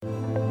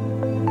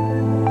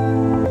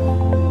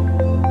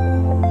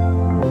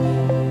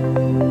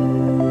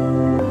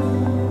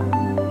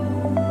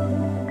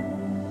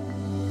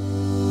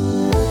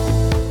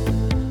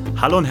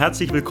Hallo und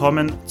herzlich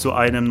willkommen zu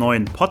einem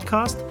neuen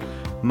Podcast.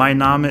 Mein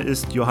Name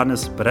ist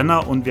Johannes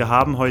Brenner und wir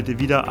haben heute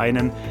wieder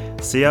einen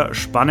sehr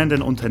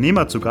spannenden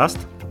Unternehmer zu Gast.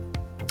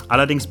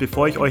 Allerdings,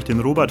 bevor ich euch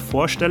den Robert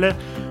vorstelle,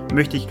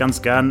 möchte ich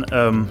ganz gern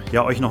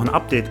euch noch ein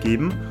Update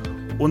geben.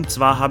 Und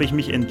zwar habe ich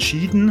mich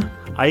entschieden,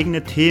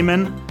 eigene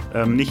Themen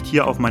nicht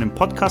hier auf meinem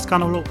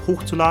Podcast-Kanal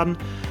hochzuladen.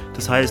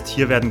 Das heißt,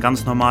 hier werden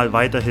ganz normal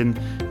weiterhin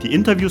die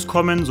Interviews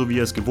kommen, so wie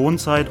ihr es gewohnt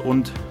seid.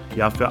 Und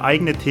ja, für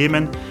eigene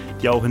Themen,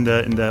 die auch in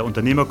der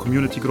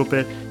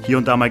Unternehmer-Community-Gruppe hier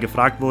und da mal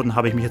gefragt wurden,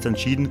 habe ich mich jetzt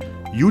entschieden,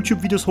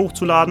 YouTube-Videos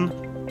hochzuladen.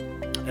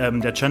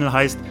 Der Channel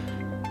heißt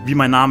wie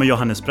mein Name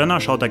Johannes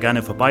Brenner, schaut da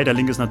gerne vorbei. Der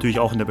Link ist natürlich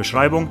auch in der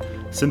Beschreibung.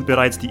 Es sind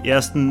bereits die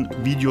ersten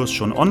Videos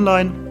schon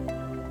online.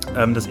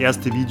 Das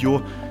erste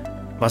Video,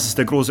 was ist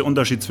der große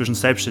Unterschied zwischen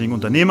selbstständigen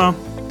Unternehmer?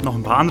 Noch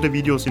ein paar andere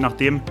Videos, je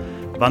nachdem,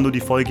 wann du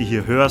die Folge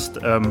hier hörst.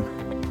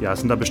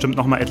 Sind da bestimmt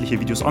nochmal etliche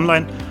Videos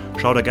online.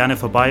 Schau da gerne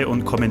vorbei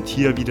und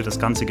kommentiere, wie dir das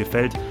Ganze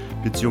gefällt,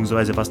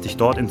 beziehungsweise was dich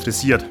dort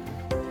interessiert.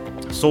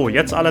 So,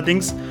 jetzt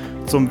allerdings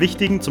zum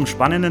wichtigen, zum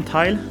spannenden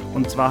Teil.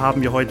 Und zwar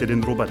haben wir heute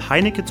den Robert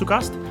Heineke zu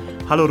Gast.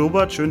 Hallo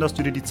Robert, schön, dass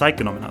du dir die Zeit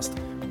genommen hast.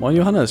 Moin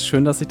Johannes,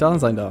 schön, dass ich da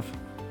sein darf.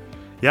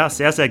 Ja,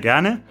 sehr, sehr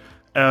gerne.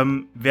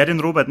 Wer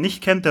den Robert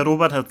nicht kennt, der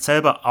Robert hat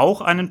selber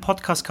auch einen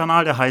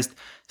Podcast-Kanal, der heißt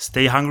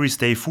Stay Hungry,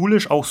 Stay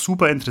Foolish, auch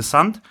super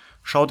interessant.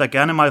 Schaut da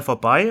gerne mal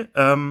vorbei.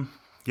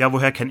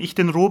 Woher kenne ich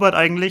den Robert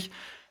eigentlich?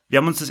 Wir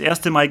haben uns das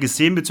erste Mal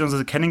gesehen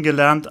bzw.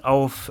 kennengelernt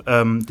auf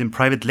den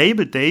Private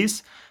Label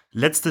Days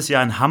letztes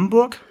Jahr in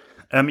Hamburg.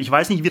 Ich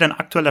weiß nicht, wie dein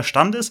aktueller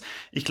Stand ist.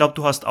 Ich glaube,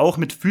 du hast auch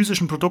mit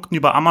physischen Produkten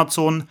über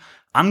Amazon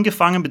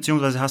angefangen,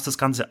 beziehungsweise hast das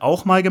Ganze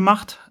auch mal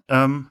gemacht.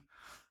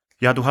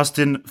 Du hast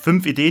den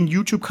 5 Ideen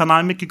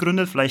YouTube-Kanal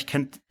mitgegründet. Vielleicht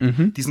kennt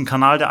diesen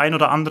Kanal der ein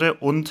oder andere.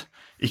 Und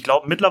ich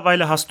glaube,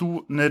 mittlerweile hast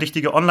du eine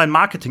richtige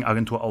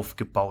Online-Marketing-Agentur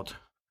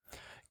aufgebaut.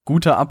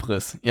 Guter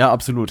Abriss, ja,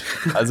 absolut.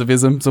 Also wir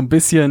sind so ein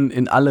bisschen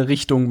in alle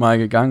Richtungen mal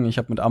gegangen. Ich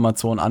habe mit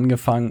Amazon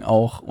angefangen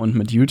auch und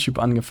mit YouTube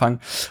angefangen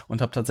und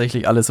habe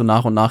tatsächlich alles so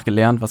nach und nach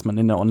gelernt, was man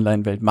in der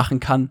Online-Welt machen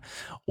kann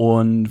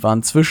und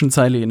waren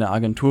zwischenzeitlich in der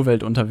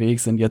Agenturwelt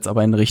unterwegs, sind jetzt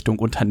aber in Richtung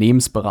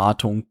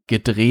Unternehmensberatung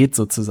gedreht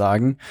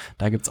sozusagen.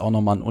 Da gibt's auch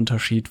nochmal einen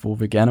Unterschied, wo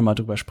wir gerne mal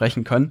drüber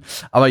sprechen können.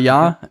 Aber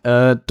ja,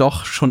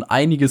 doch schon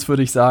einiges,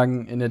 würde ich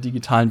sagen, in der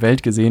digitalen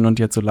Welt gesehen und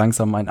jetzt so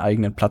langsam meinen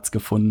eigenen Platz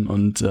gefunden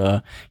und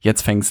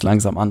jetzt fängt es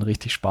langsam an,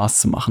 richtig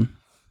Spaß zu machen.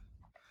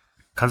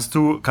 Kannst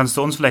du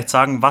uns vielleicht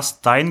sagen,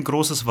 was dein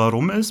großes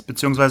Warum ist?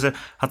 Beziehungsweise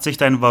hat sich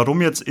dein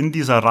Warum jetzt in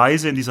dieser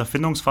Reise, in dieser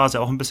Findungsphase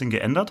auch ein bisschen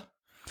geändert?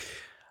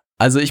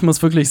 Also ich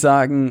muss wirklich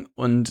sagen,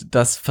 und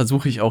das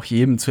versuche ich auch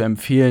jedem zu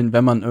empfehlen,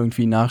 wenn man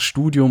irgendwie nach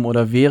Studium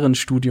oder während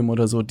Studium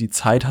oder so die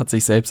Zeit hat,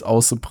 sich selbst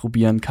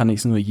auszuprobieren, kann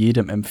ich es nur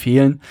jedem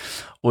empfehlen.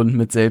 Und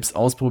mit selbst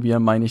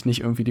ausprobieren meine ich nicht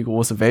irgendwie die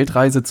große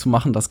Weltreise zu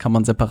machen, das kann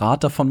man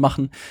separat davon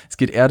machen. Es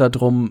geht eher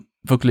darum,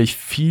 wirklich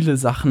viele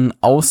Sachen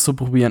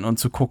auszuprobieren und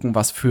zu gucken,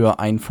 was für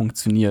einen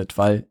funktioniert,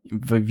 weil,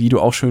 wie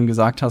du auch schön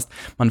gesagt hast,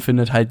 man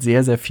findet halt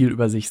sehr, sehr viel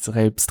über sich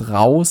selbst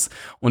raus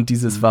und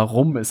dieses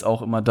Warum ist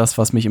auch immer das,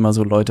 was mich immer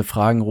so Leute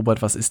fragen,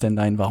 Robert, was ist denn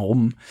dein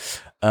Warum?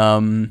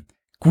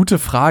 Gute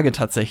Frage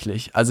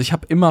tatsächlich. Also ich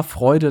habe immer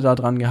Freude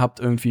daran gehabt,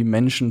 irgendwie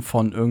Menschen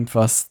von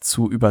irgendwas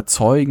zu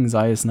überzeugen,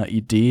 sei es einer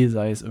Idee,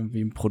 sei es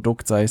irgendwie ein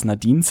Produkt, sei es einer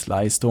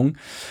Dienstleistung.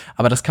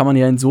 Aber das kann man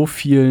ja in so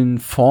vielen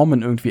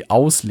Formen irgendwie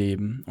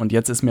ausleben. Und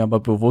jetzt ist mir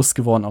aber bewusst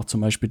geworden, auch zum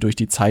Beispiel durch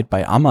die Zeit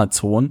bei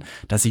Amazon,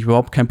 dass ich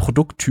überhaupt kein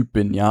Produkttyp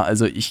bin. Ja,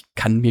 also ich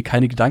kann mir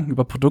keine Gedanken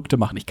über Produkte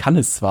machen. Ich kann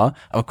es zwar,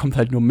 aber kommt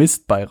halt nur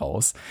Mist bei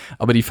raus.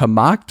 Aber die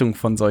Vermarktung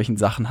von solchen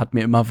Sachen hat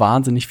mir immer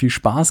wahnsinnig viel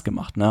Spaß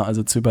gemacht. Ne?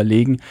 Also zu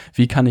überlegen,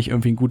 wie kann ich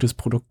irgendwie ein gutes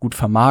Produkt gut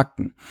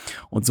vermarkten.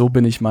 Und so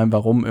bin ich meinem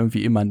Warum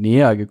irgendwie immer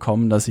näher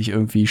gekommen, dass ich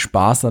irgendwie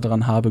Spaß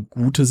daran habe,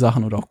 gute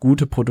Sachen oder auch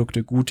gute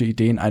Produkte, gute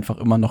Ideen einfach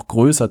immer noch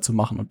größer zu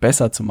machen und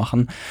besser zu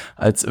machen,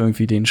 als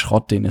irgendwie den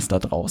Schrott, den es da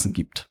draußen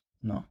gibt.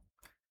 Ja.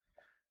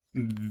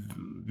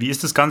 Wie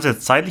ist das Ganze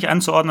jetzt zeitlich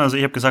einzuordnen? Also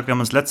ich habe gesagt, wir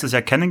haben uns letztes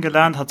Jahr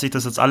kennengelernt. Hat sich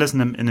das jetzt alles in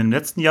dem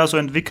letzten Jahr so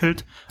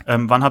entwickelt?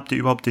 Wann habt ihr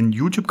überhaupt den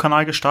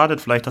YouTube-Kanal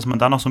gestartet? Vielleicht, dass man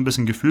da noch so ein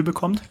bisschen Gefühl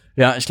bekommt?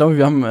 Ja, ich glaube,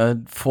 wir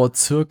haben vor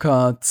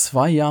circa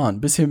 2 Jahren,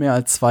 ein bisschen mehr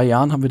als 2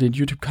 Jahren, haben wir den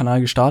YouTube-Kanal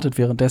gestartet.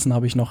 Währenddessen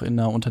habe ich noch in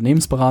einer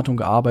Unternehmensberatung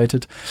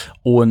gearbeitet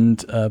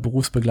und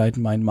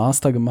berufsbegleitend meinen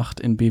Master gemacht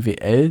in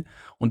BWL.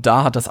 Und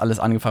da hat das alles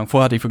angefangen.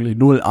 Vorher hatte ich wirklich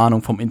null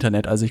Ahnung vom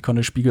Internet. Also ich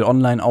konnte Spiegel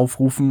Online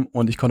aufrufen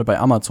und ich konnte bei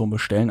Amazon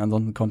bestellen.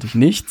 Ansonsten konnte ich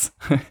nichts.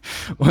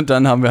 Und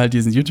dann haben wir halt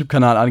diesen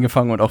YouTube-Kanal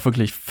angefangen und auch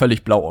wirklich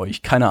völlig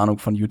blauäugig. Keine Ahnung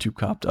von YouTube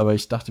gehabt. Aber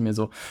ich dachte mir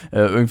so,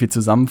 irgendwie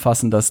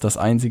zusammenfassen, dass das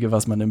Einzige,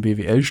 was man im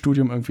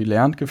BWL-Studium irgendwie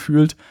lernt,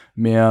 gefühlt.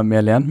 Mehr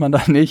lernt man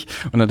da nicht.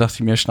 Und dann dachte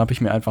ich mir, schnappe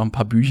ich mir einfach ein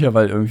paar Bücher,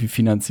 weil irgendwie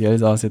finanziell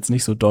sah es jetzt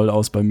nicht so doll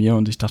aus bei mir.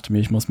 Und ich dachte mir,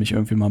 ich muss mich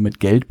irgendwie mal mit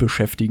Geld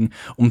beschäftigen,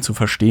 um zu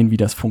verstehen, wie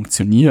das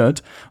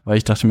funktioniert. Weil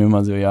ich dachte mir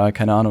immer so, ja,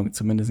 keine Ahnung,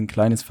 zumindest ein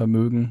kleines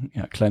Vermögen,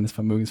 ja, kleines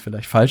Vermögen ist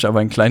vielleicht falsch,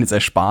 aber ein kleines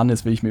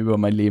Ersparnis will ich mir über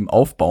mein Leben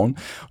aufbauen.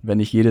 Und wenn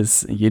ich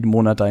jeden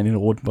Monat da in den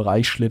roten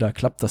Bereich schlitter,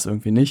 klappt das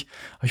irgendwie nicht.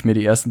 Habe ich mir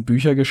die ersten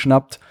Bücher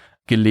geschnappt,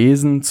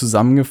 gelesen,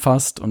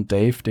 zusammengefasst und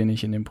Dave, den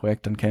ich in dem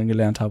Projekt dann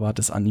kennengelernt habe, hat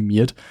es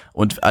animiert.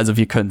 Und also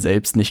wir können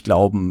selbst nicht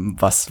glauben,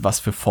 was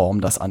für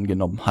Form das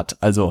angenommen hat.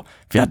 Also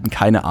wir hatten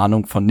keine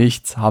Ahnung von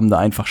nichts, haben da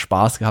einfach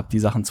Spaß gehabt, die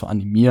Sachen zu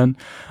animieren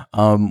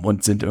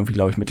und sind irgendwie,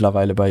 glaube ich,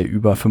 mittlerweile bei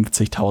über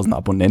 50.000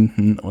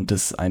 Abonnenten und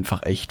es ist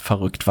einfach echt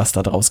verrückt, was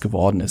da draus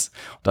geworden ist.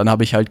 Und dann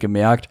habe ich halt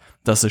gemerkt,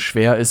 dass es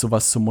schwer ist,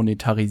 sowas zu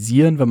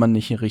monetarisieren, wenn man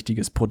nicht ein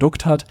richtiges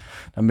Produkt hat.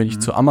 Dann bin ich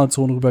zu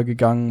Amazon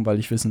rübergegangen, weil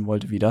ich wissen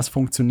wollte, wie das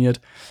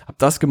funktioniert. Hab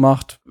das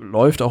gemacht,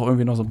 läuft auch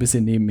irgendwie noch so ein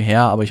bisschen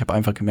nebenher, aber ich habe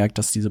einfach gemerkt,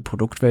 dass diese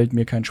Produktwelt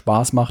mir keinen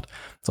Spaß macht,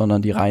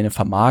 sondern die reine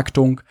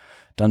Vermarktung.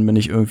 Dann bin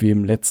ich irgendwie in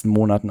den letzten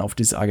Monaten auf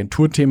dieses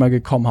Agenturthema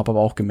gekommen, habe aber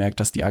auch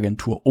gemerkt, dass die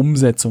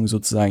Agenturumsetzung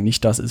sozusagen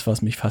nicht das ist,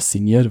 was mich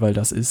fasziniert, weil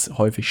das ist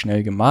häufig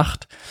schnell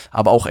gemacht,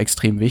 aber auch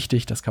extrem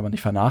wichtig, das kann man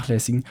nicht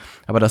vernachlässigen.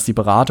 Aber dass die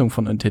Beratung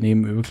von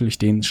Unternehmen wirklich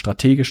denen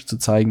strategisch zu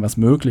zeigen, was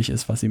möglich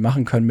ist, was sie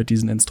machen können mit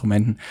diesen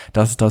Instrumenten,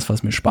 das ist das,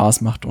 was mir Spaß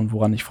macht und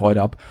woran ich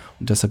Freude habe.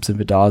 Und deshalb sind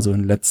wir da so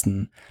in den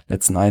letzten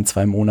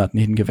 1-2 Monaten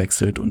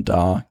hingewechselt und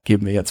da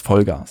geben wir jetzt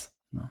Vollgas.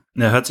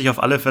 Ja, hört sich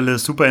auf alle Fälle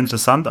super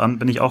interessant an.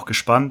 Bin ich auch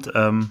gespannt,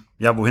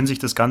 wohin sich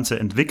das Ganze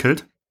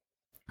entwickelt.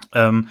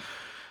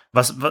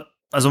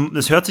 Also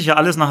es hört sich ja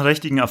alles nach einer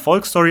richtigen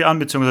Erfolgsstory an,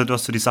 beziehungsweise du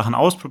hast so die Sachen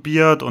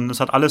ausprobiert und es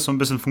hat alles so ein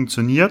bisschen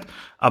funktioniert.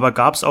 Aber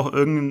gab es auch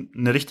einen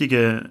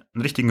richtigen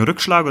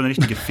Rückschlag oder eine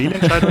richtige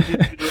Fehlentscheidung,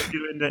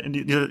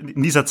 die du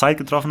in dieser Zeit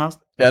getroffen hast?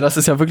 Ja, das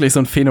ist ja wirklich so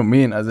ein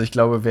Phänomen. Also ich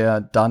glaube,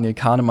 wer Daniel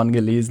Kahnemann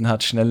gelesen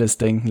hat, schnelles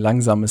Denken,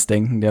 langsames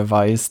Denken, der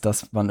weiß,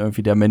 dass man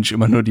irgendwie der Mensch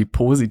immer nur die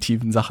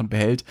positiven Sachen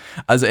behält.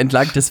 Also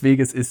entlang des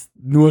Weges ist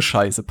nur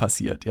Scheiße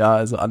passiert. Ja,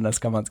 also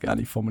anders kann man es gar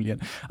nicht formulieren.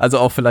 Also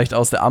auch vielleicht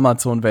aus der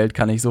Amazon-Welt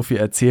kann ich so viel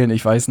erzählen.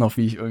 Ich weiß noch,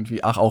 wie ich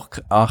irgendwie ach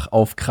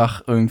auf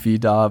Krach irgendwie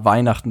da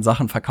Weihnachten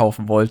Sachen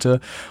verkaufen wollte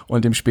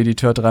und dem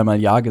Spediteur 3-mal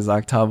Ja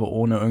gesagt habe,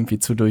 ohne irgendwie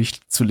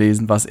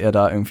durchzulesen, was er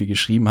da irgendwie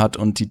geschrieben hat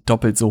und die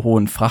doppelt so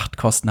hohen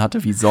Frachtkosten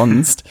hatte wie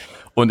sonst.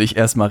 Und ich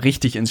erstmal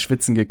richtig ins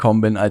Schwitzen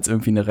gekommen bin, als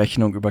irgendwie eine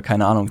Rechnung über,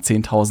 keine Ahnung,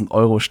 10.000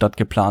 Euro statt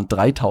geplant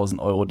 3.000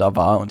 Euro da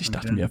war. Und ich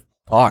dachte mir,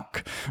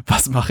 fuck,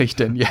 was mache ich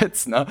denn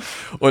jetzt? Ne?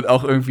 Und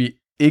auch irgendwie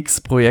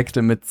x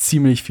Projekte mit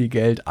ziemlich viel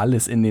Geld,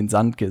 alles in den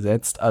Sand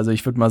gesetzt. Also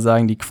ich würde mal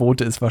sagen, die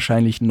Quote ist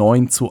wahrscheinlich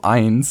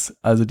 9:1.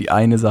 Also die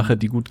eine Sache,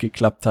 die gut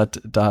geklappt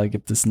hat, da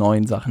gibt es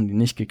 9 Sachen, die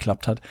nicht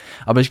geklappt hat.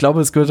 Aber ich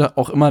glaube, es gehört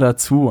auch immer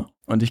dazu.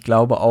 Und ich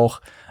glaube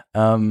auch,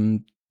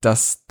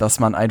 dass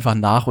man einfach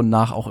nach und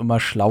nach auch immer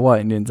schlauer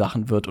in den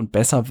Sachen wird und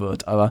besser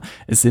wird. Aber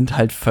es sind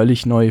halt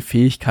völlig neue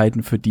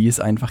Fähigkeiten, für die es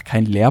einfach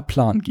keinen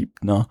Lehrplan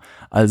gibt, ne?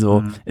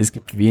 Also es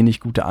gibt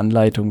wenig gute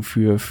Anleitungen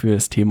für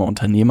das Thema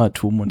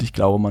Unternehmertum und ich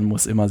glaube, man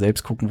muss immer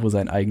selbst gucken, wo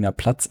sein eigener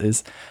Platz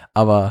ist.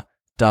 Aber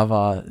da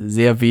war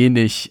sehr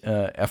wenig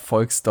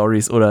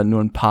Erfolgsstories oder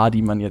nur ein paar,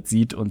 die man jetzt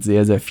sieht und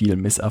sehr, sehr viele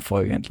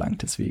Misserfolge entlang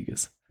des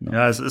Weges.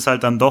 Ja, es ist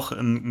halt dann doch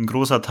ein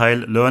großer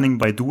Teil Learning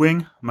by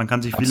Doing. Man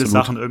kann sich viele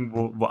Sachen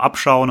irgendwo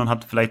abschauen und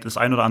hat vielleicht das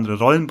ein oder andere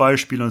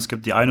Rollenbeispiel und es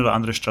gibt die ein oder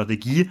andere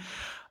Strategie.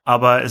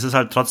 Aber es ist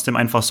halt trotzdem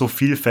einfach so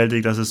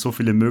vielfältig, dass es so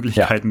viele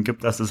Möglichkeiten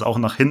gibt, dass es auch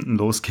nach hinten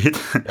losgeht.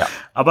 Ja.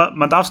 Aber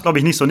man darf es, glaube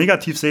ich, nicht so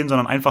negativ sehen,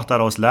 sondern einfach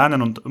daraus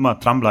lernen und immer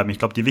dranbleiben. Ich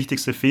glaube, die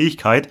wichtigste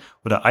Fähigkeit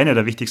oder eine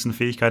der wichtigsten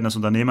Fähigkeiten als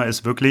Unternehmer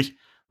ist wirklich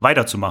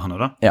weiterzumachen,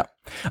 oder? Ja,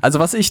 also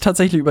was ich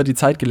tatsächlich über die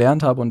Zeit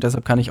gelernt habe und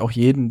deshalb kann ich auch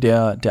jeden,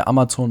 der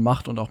Amazon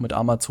macht und auch mit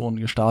Amazon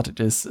gestartet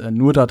ist,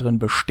 nur darin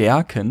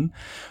bestärken,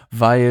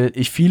 weil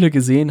ich viele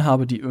gesehen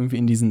habe, die irgendwie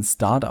in diesen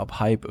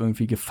Startup-Hype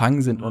irgendwie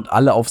gefangen sind und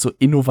alle auf so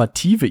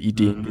innovative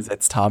Ideen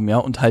gesetzt haben, ja,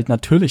 und halt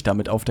natürlich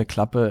damit auf der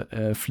Klappe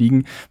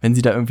fliegen, wenn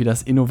sie da irgendwie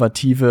das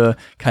innovative,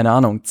 keine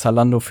Ahnung,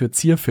 Zalando für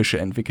Zierfische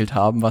entwickelt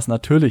haben, was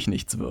natürlich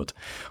nichts wird.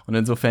 Und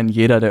insofern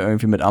jeder, der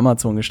irgendwie mit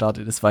Amazon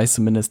gestartet ist, weiß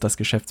zumindest, das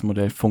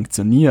Geschäftsmodell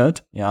funktioniert,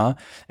 ja,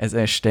 es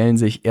erstellen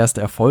sich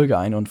erste Erfolge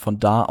ein und von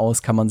da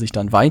aus kann man sich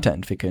dann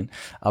weiterentwickeln.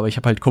 Aber ich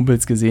habe halt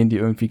Kumpels gesehen, die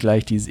irgendwie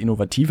gleich dieses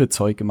innovative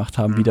Zeug gemacht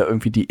haben, wieder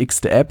irgendwie die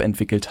x-te App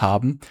entwickelt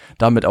haben,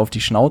 damit auf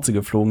die Schnauze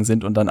geflogen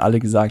sind und dann alle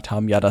gesagt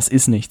haben, ja, das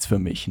ist nichts für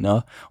mich,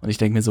 ne? Und ich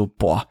denke mir so,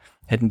 boah,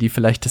 hätten die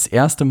vielleicht das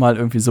erste Mal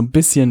irgendwie so ein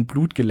bisschen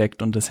Blut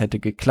geleckt und es hätte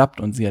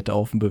geklappt und sie hätte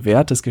auf ein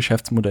bewährtes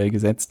Geschäftsmodell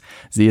gesetzt,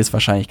 sehe es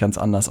wahrscheinlich ganz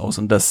anders aus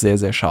und das ist sehr,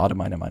 sehr schade,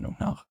 meiner Meinung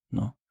nach,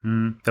 ne?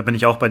 Da bin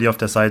ich auch bei dir auf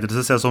der Seite. Das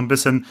ist ja so ein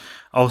bisschen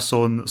auch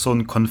so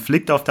ein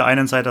Konflikt auf der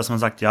einen Seite, dass man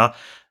sagt, ja,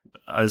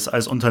 als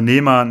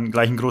Unternehmer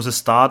gleich ein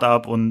großes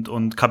Start-up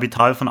und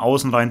Kapital von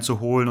außen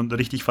reinzuholen und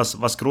richtig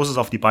was Großes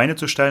auf die Beine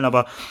zu stellen.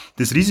 Aber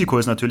das Risiko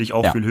ist natürlich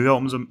auch viel höher,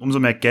 umso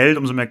mehr Geld,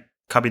 umso mehr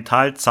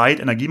Kapital, Zeit,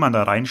 Energie man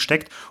da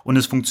reinsteckt. Und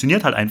es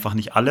funktioniert halt einfach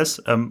nicht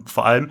alles.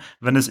 Vor allem,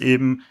 wenn es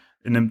eben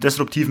in einem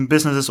disruptiven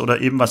Business ist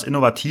oder eben was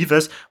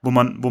Innovatives, wo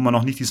man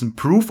noch nicht diesen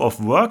Proof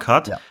of Work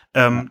hat,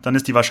 dann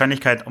ist die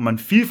Wahrscheinlichkeit um ein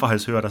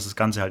Vielfaches höher, dass das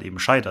Ganze halt eben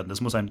scheitert. Das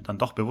muss einem dann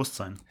doch bewusst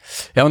sein.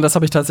 Ja, und das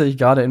habe ich tatsächlich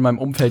gerade in meinem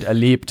Umfeld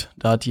erlebt.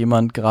 Da hat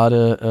jemand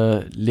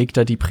gerade, legt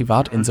da die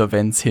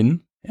Privatinsolvenz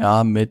hin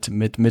ja, mit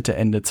Mitte,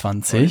 Ende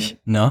 20,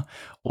 Okay. ne?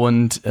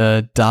 Und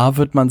da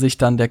wird man sich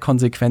dann der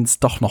Konsequenz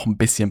doch noch ein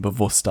bisschen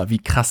bewusster, wie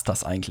krass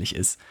das eigentlich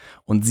ist.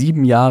 Und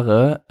 7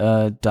 Jahre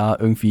da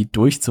irgendwie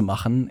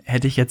durchzumachen,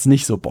 hätte ich jetzt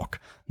nicht so Bock.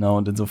 Ne?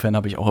 Und insofern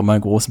habe ich auch immer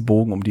einen großen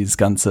Bogen um dieses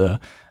ganze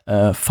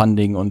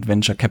Funding und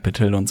Venture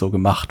Capital und so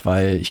gemacht,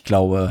 weil ich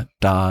glaube,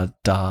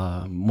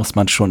 da muss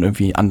man schon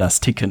irgendwie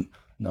anders ticken.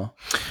 Ne?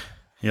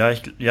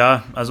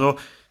 Ja, also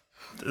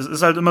es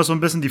ist halt immer so ein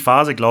bisschen die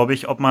Phase, glaube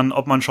ich, ob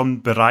man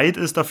schon bereit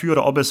ist dafür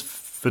oder ob es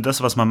für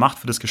das, was man macht,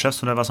 für das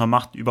Geschäftsmodell, was man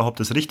macht,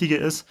 überhaupt das Richtige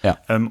ist. Ja.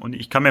 Und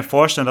ich kann mir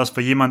vorstellen, dass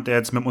für jemand, der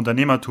jetzt mit dem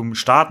Unternehmertum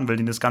starten will,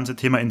 den das ganze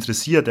Thema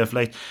interessiert, der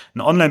vielleicht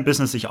ein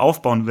Online-Business sich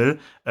aufbauen will,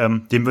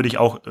 dem würde ich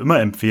auch immer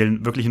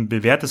empfehlen, wirklich ein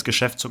bewährtes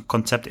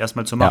Geschäftskonzept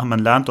erstmal zu machen. Ja. Man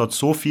lernt dort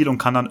so viel und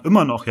kann dann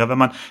immer noch, ja, wenn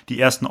man die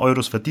ersten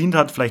Euros verdient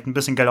hat, vielleicht ein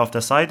bisschen Geld auf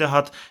der Seite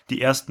hat,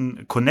 die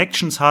ersten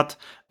Connections hat,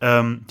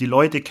 die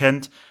Leute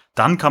kennt,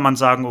 dann kann man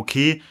sagen,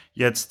 okay,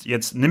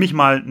 jetzt nehme ich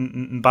mal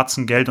einen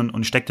Batzen Geld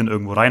und stecke den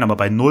irgendwo rein. Aber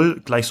bei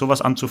null gleich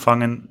sowas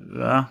anzufangen,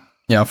 ja.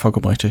 Ja,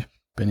 vollkommen richtig.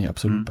 Bin ich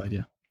absolut bei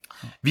dir.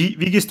 Wie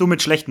gehst du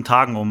mit schlechten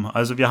Tagen um?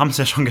 Also wir haben es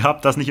ja schon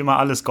gehabt, dass nicht immer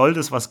alles Gold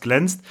ist, was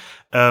glänzt.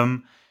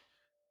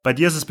 Bei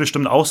dir ist es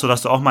bestimmt auch so,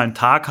 dass du auch mal einen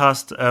Tag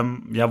hast,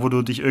 ja, wo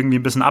du dich irgendwie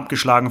ein bisschen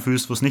abgeschlagen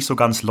fühlst, wo es nicht so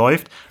ganz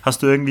läuft.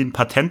 Hast du irgendwie ein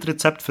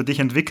Patentrezept für dich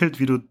entwickelt,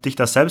 wie du dich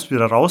das selbst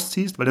wieder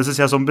rausziehst? Weil das ist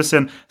ja so ein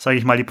bisschen, sage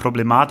ich mal, die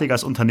Problematik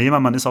als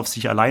Unternehmer. Man ist auf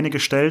sich alleine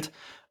gestellt.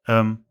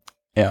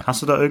 Ja.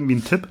 Hast du da irgendwie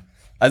einen Tipp?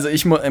 Also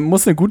ich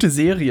muss eine gute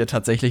Serie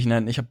tatsächlich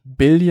nennen. Ich habe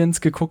Billions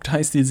geguckt,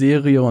 heißt die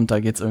Serie, und da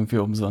geht es irgendwie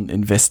um so einen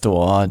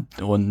Investor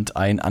und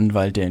einen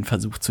Anwalt, der ihn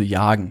versucht zu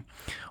jagen.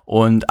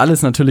 Und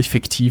alles natürlich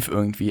fiktiv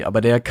irgendwie, aber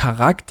der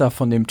Charakter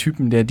von dem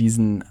Typen, der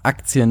diesen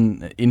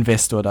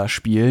Aktieninvestor da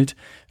spielt,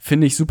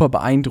 finde ich super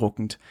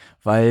beeindruckend,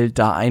 weil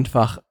da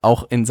einfach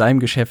auch in seinem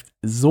Geschäft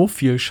so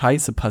viel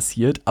Scheiße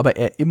passiert, aber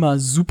er immer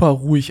super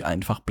ruhig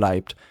einfach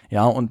bleibt,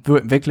 ja, und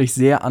wirklich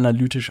sehr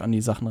analytisch an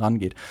die Sachen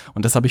rangeht.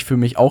 Und das habe ich für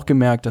mich auch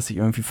gemerkt, dass ich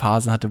irgendwie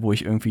Phasen hatte, wo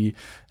ich irgendwie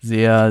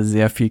sehr,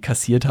 sehr viel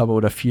kassiert habe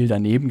oder viel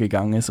daneben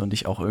gegangen ist und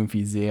ich auch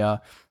irgendwie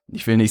sehr,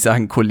 ich will nicht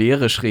sagen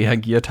cholerisch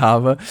reagiert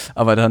habe,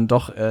 aber dann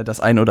doch das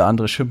ein oder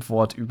andere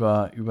Schimpfwort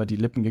über die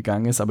Lippen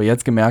gegangen ist, aber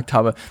jetzt gemerkt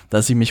habe,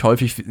 dass ich mich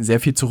häufig sehr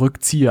viel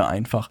zurückziehe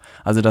einfach.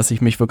 Also, dass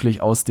ich mich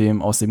wirklich aus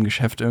dem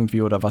Geschäft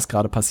irgendwie oder was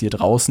gerade passiert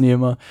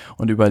rausnehme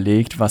und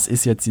überlegt, was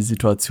ist jetzt die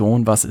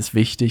Situation, was ist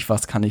wichtig,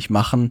 was kann ich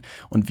machen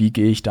und wie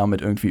gehe ich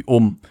damit irgendwie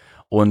um.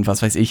 Und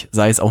was weiß ich,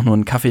 sei es auch nur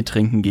einen Kaffee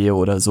trinken gehe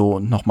oder so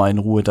und nochmal in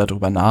Ruhe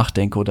darüber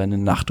nachdenke oder eine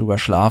Nacht drüber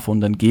schlafe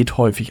und dann geht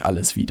häufig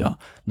alles wieder,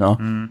 ne?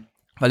 Mhm.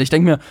 Weil ich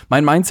denke mir,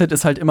 mein Mindset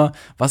ist halt immer,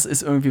 was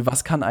ist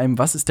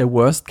der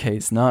Worst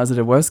Case, ne? Also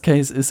der Worst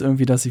Case ist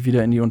irgendwie, dass ich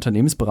wieder in die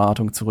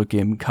Unternehmensberatung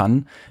zurückgehen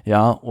kann,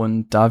 ja,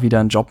 und da wieder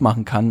einen Job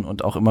machen kann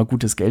und auch immer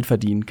gutes Geld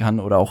verdienen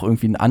kann oder auch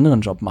irgendwie einen anderen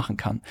Job machen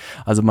kann.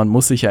 Also man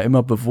muss sich ja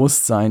immer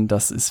bewusst sein,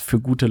 dass es für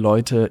gute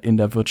Leute in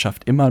der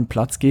Wirtschaft immer einen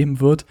Platz geben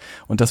wird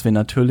und dass wir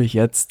natürlich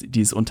jetzt,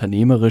 dieses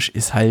unternehmerisch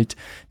ist halt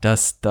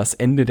das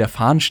Ende der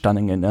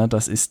Fahnenstange, ne?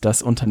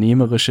 Das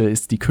Unternehmerische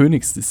ist die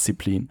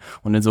Königsdisziplin.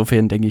 Und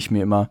insofern denke ich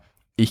mir immer,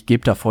 ich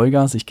gebe da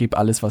Vollgas, ich gebe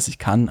alles, was ich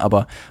kann,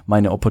 aber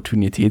meine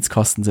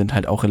Opportunitätskosten sind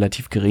halt auch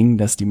relativ gering,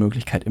 dass die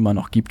Möglichkeit immer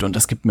noch gibt und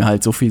das gibt mir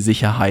halt so viel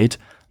Sicherheit,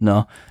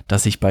 ne,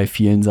 dass ich bei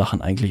vielen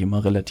Sachen eigentlich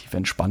immer relativ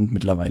entspannt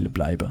mittlerweile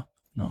bleibe.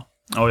 Ne.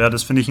 Oh ja,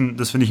 das finde ich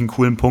einen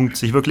coolen Punkt,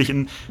 sich wirklich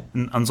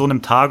an so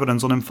einem Tag oder in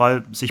so einem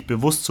Fall sich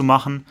bewusst zu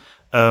machen,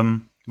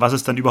 was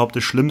ist dann überhaupt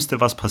das Schlimmste,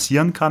 was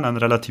passieren kann. Dann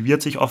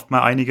relativiert sich oft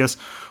mal einiges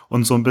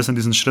und so ein bisschen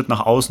diesen Schritt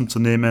nach außen zu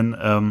nehmen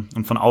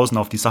und von außen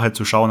auf die Sache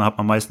zu schauen, da hat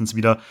man meistens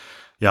wieder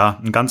ja,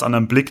 einen ganz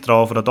anderen Blick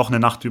drauf oder doch eine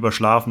Nacht drüber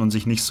schlafen und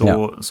sich nicht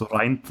so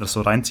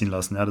reinziehen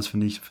lassen. Ja, das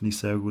finde ich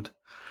sehr gut.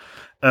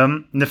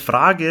 Eine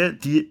Frage,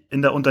 die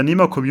in der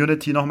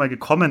Unternehmer-Community nochmal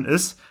gekommen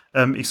ist.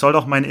 Ich soll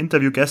doch meine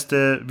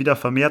Interviewgäste wieder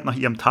vermehrt nach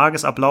ihrem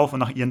Tagesablauf und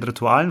nach ihren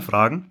Ritualen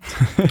fragen.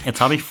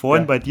 Jetzt habe ich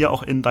vorhin bei dir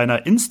auch in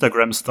deiner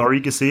Instagram-Story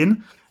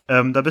gesehen,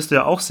 da bist du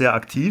ja auch sehr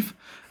aktiv,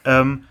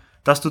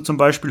 dass du zum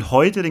Beispiel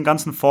heute den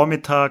ganzen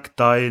Vormittag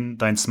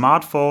dein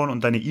Smartphone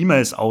und deine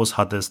E-Mails aus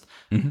hattest.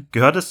 Mhm.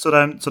 Gehört es zu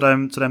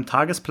deinem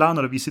Tagesplan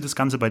oder wie sieht das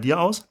Ganze bei dir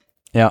aus?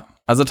 Ja,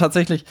 also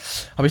tatsächlich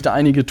habe ich da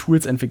einige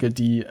Tools entwickelt,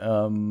 die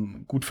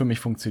gut für mich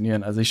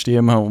funktionieren. Also ich stehe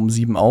immer um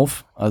 7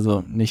 auf,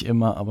 also nicht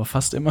immer, aber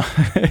fast immer.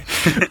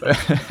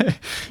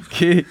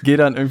 Geh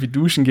dann irgendwie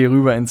duschen, gehe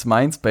rüber ins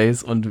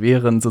Mindspace und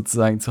während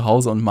sozusagen zu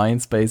Hause und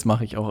Mindspace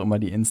mache ich auch immer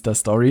die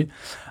Insta-Story.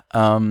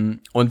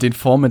 Und den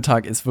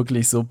Vormittag ist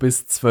wirklich so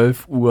bis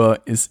 12 Uhr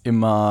ist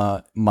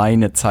immer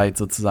meine Zeit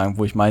sozusagen,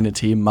 wo ich meine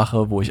Themen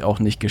mache, wo ich auch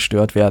nicht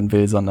gestört werden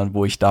will, sondern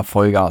wo ich da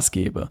Vollgas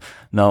gebe,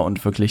 ne,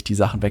 und wirklich die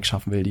Sachen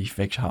wegschaffen will, die ich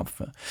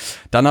wegschaffe.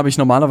 Dann habe ich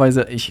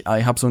normalerweise, ich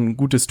habe so ein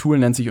gutes Tool,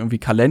 nennt sich irgendwie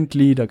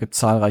Calendly, da gibt es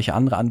zahlreiche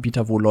andere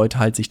Anbieter, wo Leute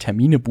halt sich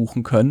Termine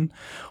buchen können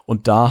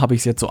und da habe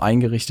ich es jetzt so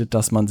eingerichtet,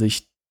 dass man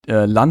sich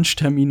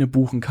Lunchtermine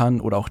buchen kann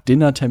oder auch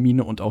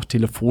Dinnertermine und auch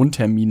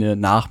Telefontermine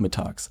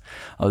nachmittags.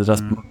 Also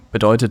das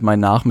bedeutet,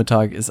 mein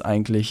Nachmittag ist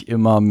eigentlich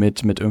immer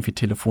mit irgendwie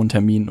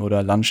Telefonterminen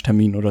oder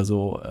Lunchterminen oder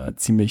so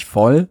ziemlich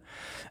voll.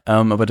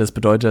 Aber das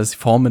bedeutet, dass ich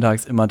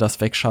vormittags immer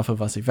das wegschaffe,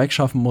 was ich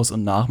wegschaffen muss,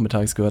 und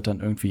nachmittags gehört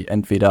dann irgendwie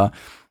entweder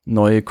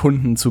neue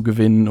Kunden zu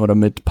gewinnen oder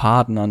mit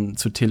Partnern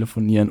zu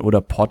telefonieren oder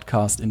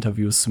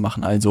Podcast-Interviews zu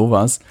machen, all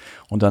sowas,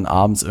 und dann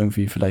abends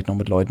irgendwie vielleicht noch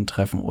mit Leuten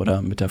treffen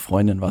oder mit der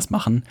Freundin was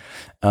machen.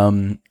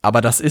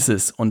 Aber das ist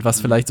es. Und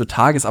was vielleicht so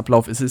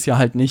Tagesablauf ist ja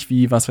halt nicht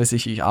wie, was weiß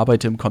ich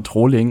arbeite im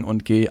Controlling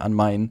und gehe an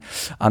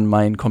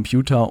meinen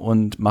Computer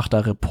und mache da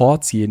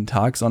Reports jeden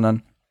Tag,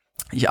 sondern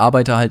ich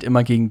arbeite halt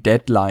immer gegen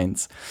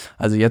Deadlines.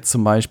 Also jetzt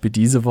zum Beispiel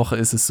diese Woche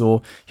ist es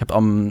so,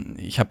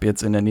 ich habe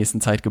jetzt in der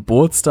nächsten Zeit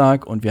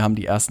Geburtstag und wir haben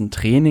die ersten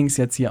Trainings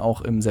jetzt hier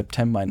auch im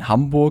September in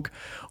Hamburg,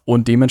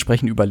 und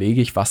dementsprechend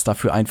überlege ich, was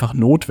dafür einfach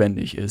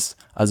notwendig ist.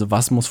 Also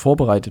was muss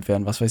vorbereitet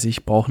werden? Was weiß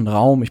ich brauche einen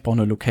Raum, ich brauche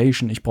eine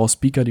Location, ich brauche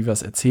Speaker, die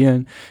was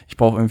erzählen, ich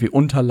brauche irgendwie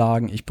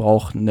Unterlagen, ich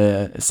brauche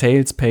eine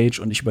Sales-Page,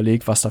 und ich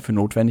überlege, was dafür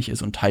notwendig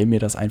ist und teile mir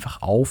das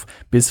einfach auf,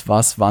 bis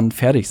was wann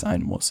fertig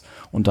sein muss.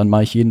 Und dann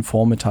mache ich jeden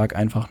Vormittag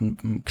einfach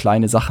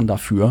kleine Sachen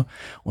dafür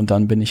und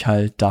dann bin ich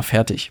halt da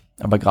fertig.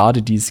 Aber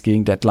gerade dieses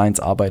gegen Deadlines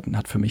arbeiten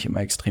hat für mich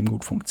immer extrem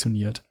gut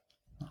funktioniert.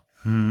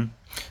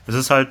 Es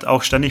ist halt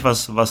auch ständig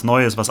was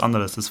Neues, was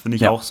anderes. Das finde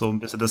ich auch so ein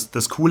bisschen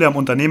das Coole am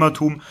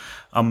Unternehmertum,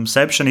 am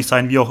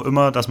Selbstständigsein, wie auch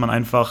immer, dass man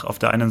einfach auf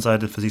der einen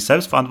Seite für sich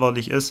selbst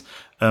verantwortlich ist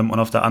und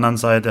auf der anderen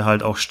Seite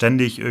halt auch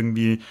ständig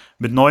irgendwie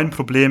mit neuen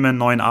Problemen,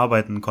 neuen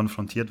Arbeiten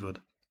konfrontiert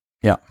wird.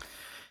 Ja.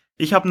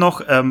 Ich habe noch,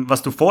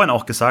 was du vorhin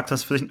auch gesagt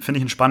hast, finde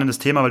ich ein spannendes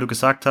Thema, weil du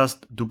gesagt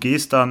hast, du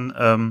gehst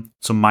dann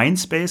zum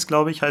Mindspace,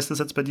 glaube ich, heißt das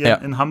jetzt bei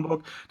dir in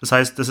Hamburg. Das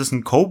heißt, das ist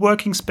ein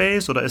Coworking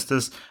Space oder ist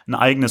das ein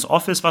eigenes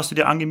Office, was du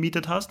dir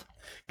angemietet hast?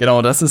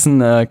 Genau, das ist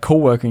ein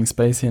Coworking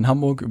Space hier in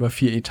Hamburg über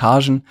 4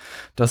 Etagen.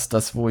 Das ist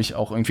das, wo ich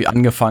auch irgendwie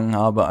angefangen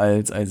habe,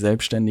 als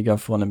Selbstständiger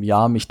vor einem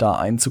Jahr mich da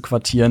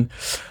einzuquartieren.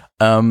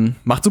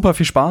 Macht super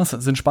viel Spaß,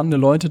 sind spannende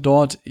Leute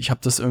dort. Ich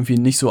habe das irgendwie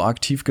nicht so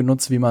aktiv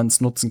genutzt, wie man es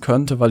nutzen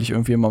könnte, weil ich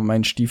irgendwie immer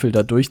meinen Stiefel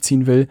da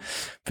durchziehen will.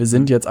 Wir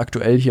sind jetzt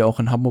aktuell hier auch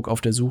in Hamburg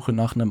auf der Suche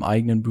nach einem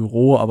eigenen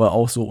Büro, aber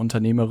auch so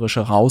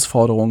unternehmerische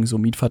Herausforderungen, so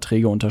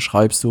Mietverträge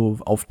unterschreibst du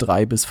auf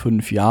 3 bis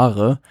 5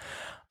 Jahre.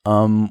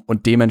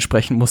 Und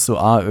dementsprechend musst du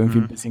irgendwie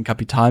ein bisschen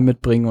Kapital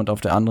mitbringen, und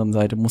auf der anderen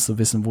Seite musst du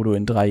wissen, wo du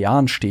in 3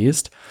 Jahren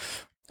stehst.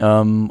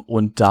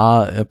 Und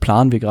da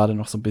planen wir gerade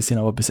noch so ein bisschen,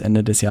 aber bis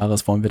Ende des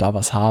Jahres wollen wir da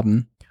was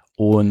haben.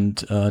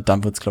 Und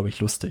dann wird's, glaube ich,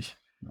 lustig.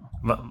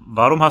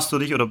 Warum hast du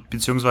dich oder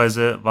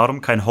beziehungsweise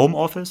warum kein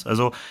Homeoffice?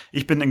 Also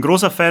ich bin ein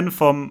großer Fan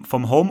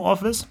vom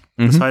Homeoffice.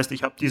 Das heißt,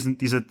 ich habe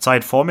diese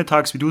Zeit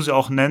vormittags, wie du sie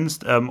auch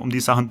nennst, um die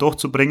Sachen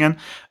durchzubringen,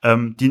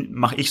 die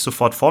mache ich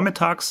sofort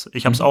vormittags.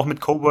 Ich habe es auch mit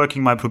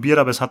Coworking mal probiert,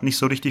 aber es hat nicht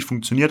so richtig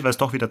funktioniert, weil es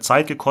doch wieder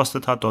Zeit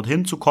gekostet hat,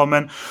 dorthin zu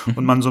kommen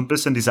und man so ein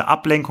bisschen diese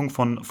Ablenkung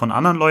von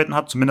anderen Leuten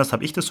hat. Zumindest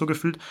habe ich das so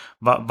gefühlt.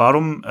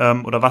 Warum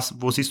oder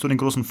wo siehst du den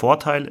großen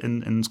Vorteil,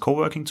 ins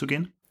Coworking zu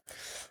gehen?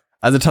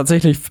 Also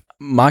tatsächlich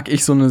mag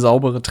ich so eine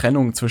saubere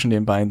Trennung zwischen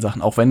den beiden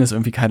Sachen, auch wenn es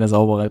irgendwie keine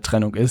saubere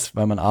Trennung ist,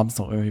 weil man abends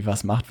noch irgendwie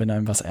was macht, wenn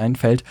einem was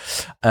einfällt.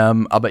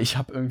 Aber ich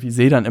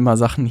sehe dann immer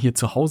Sachen hier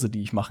zu Hause,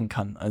 die ich machen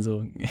kann.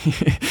 Also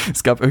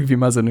es gab irgendwie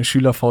mal so eine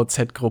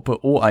Schüler-VZ-Gruppe,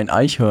 ein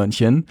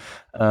Eichhörnchen.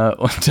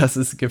 Und das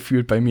ist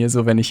gefühlt bei mir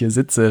so, wenn ich hier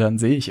sitze, dann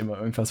sehe ich immer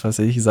irgendwas, was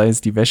sei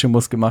es, die Wäsche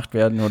muss gemacht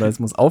werden oder es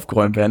muss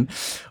aufgeräumt werden.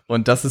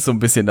 Und das ist so ein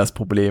bisschen das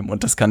Problem.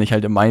 Und das kann ich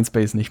halt im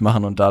Mindspace nicht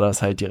machen. Und da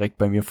das halt direkt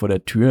bei mir vor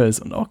der Tür ist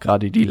und auch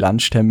gerade die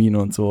Lunchtermine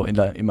und so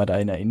immer da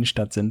in der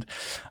Innenstadt sind,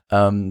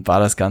 war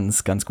das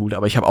ganz, ganz gut.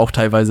 Aber ich habe auch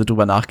teilweise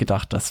drüber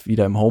nachgedacht, das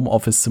wieder im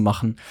Homeoffice zu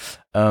machen.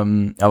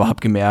 Aber habe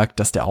gemerkt,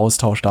 dass der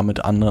Austausch da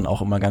mit anderen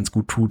auch immer ganz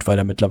gut tut, weil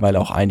da mittlerweile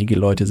auch einige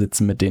Leute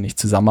sitzen, mit denen ich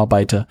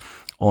zusammenarbeite.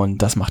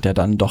 Und das macht ja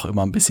dann doch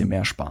immer ein bisschen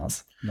mehr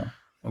Spaß. Ja.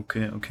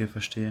 Okay,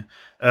 verstehe.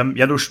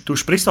 Du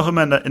sprichst auch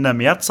immer in der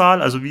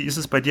Mehrzahl. Also wie ist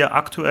es bei dir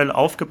aktuell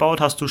aufgebaut?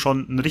 Hast du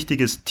schon ein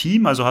richtiges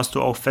Team? Also hast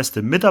du auch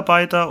feste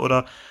Mitarbeiter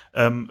oder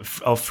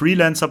auf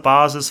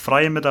Freelancer-Basis,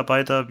 freie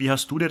Mitarbeiter? Wie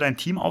hast du dir dein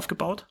Team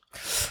aufgebaut?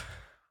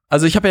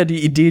 Also ich habe ja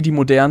die Idee, die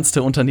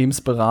modernste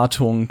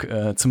Unternehmensberatung,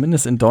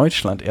 zumindest in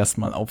Deutschland,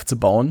 erstmal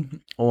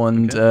aufzubauen,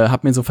 und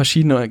habe mir so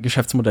verschiedene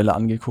Geschäftsmodelle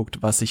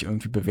angeguckt, was sich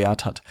irgendwie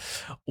bewährt hat.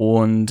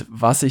 Und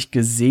was ich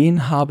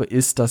gesehen habe,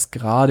 ist, dass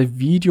gerade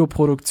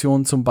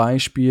Videoproduktion zum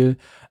Beispiel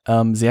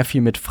sehr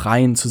viel mit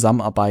Freien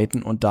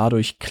zusammenarbeiten und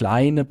dadurch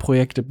kleine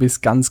Projekte bis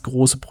ganz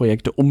große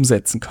Projekte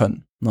umsetzen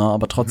können.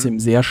 Aber trotzdem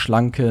sehr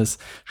schlanke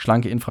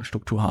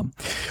Infrastruktur haben.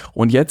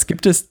 Und jetzt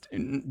gibt es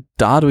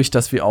dadurch,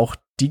 dass wir auch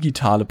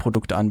digitale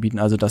Produkte anbieten,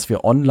 also dass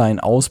wir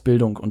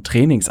Online-Ausbildung und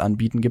Trainings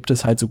anbieten, gibt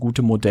es halt so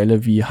gute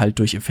Modelle wie halt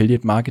durch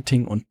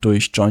Affiliate-Marketing und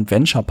durch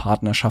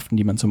Joint-Venture-Partnerschaften,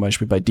 die man zum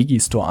Beispiel bei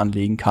Digistore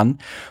anlegen kann,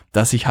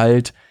 dass ich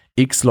halt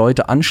x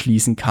Leute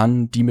anschließen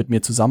kann, die mit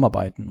mir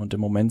zusammenarbeiten. Und im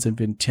Moment sind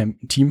wir ein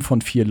Team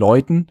von 4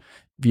 Leuten,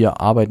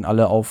 wir arbeiten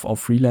alle auf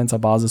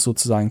Freelancer-Basis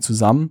sozusagen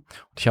zusammen.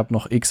 Und ich habe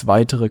noch x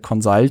weitere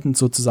Consultants,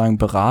 sozusagen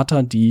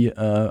Berater, die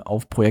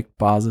auf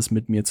Projektbasis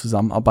mit mir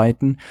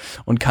zusammenarbeiten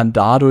und kann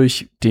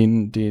dadurch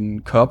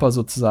den Körper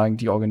sozusagen,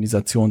 die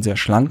Organisation sehr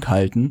schlank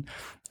halten,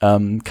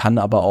 kann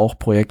aber auch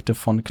Projekte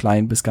von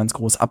klein bis ganz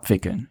groß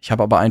abwickeln. Ich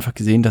habe aber einfach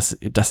gesehen, dass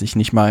ich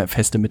nicht mal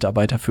feste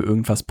Mitarbeiter für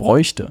irgendwas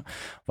bräuchte,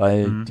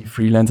 weil die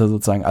Freelancer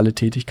sozusagen alle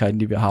Tätigkeiten,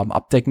 die wir haben,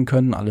 abdecken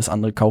können. Alles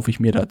andere kaufe ich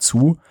mir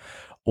dazu.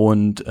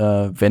 Und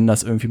wenn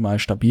das irgendwie mal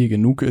stabil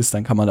genug ist,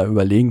 dann kann man da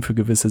überlegen, für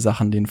gewisse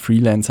Sachen den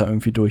Freelancer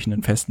irgendwie durch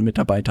einen festen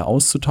Mitarbeiter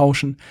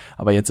auszutauschen.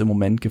 Aber jetzt im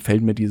Moment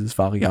gefällt mir dieses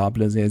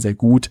Variable sehr, sehr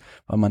gut,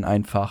 weil man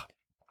einfach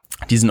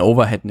diesen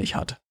Overhead nicht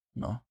hat.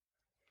 Ja.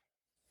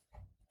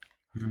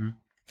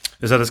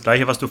 Das ist ja das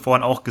Gleiche, was du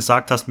vorhin auch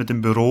gesagt hast mit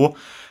dem Büro.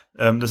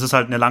 Das ist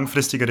halt eine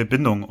langfristigere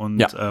Bindung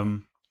und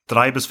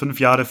 3 bis 5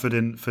 Jahre für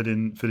den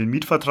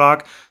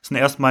Mietvertrag ist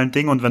erstmal ein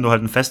Ding, und wenn du halt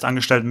einen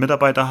festangestellten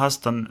Mitarbeiter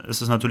hast, dann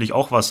ist es natürlich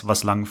auch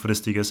was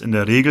Langfristiges in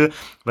der Regel,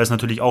 weil es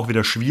natürlich auch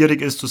wieder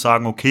schwierig ist zu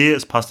sagen, okay,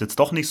 es passt jetzt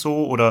doch nicht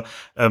so, oder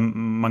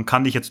man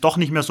kann dich jetzt doch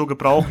nicht mehr so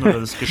gebrauchen, oder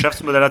das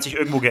Geschäftsmodell hat sich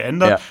irgendwo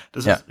geändert.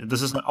 Das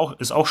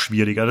ist auch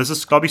schwieriger. Das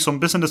ist, glaube ich, so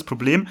ein bisschen das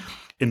Problem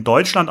in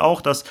Deutschland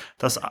auch, dass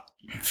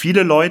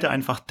viele Leute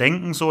einfach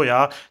denken so,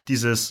 ja,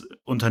 dieses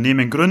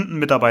Unternehmen gründen,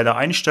 Mitarbeiter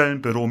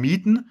einstellen, Büro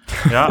mieten,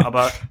 ja,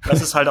 aber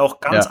dass es halt auch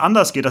ganz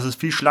anders geht, dass es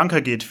viel schlanker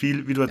geht,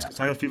 viel, wie du jetzt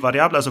gesagt hast, viel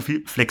variabler, also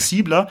viel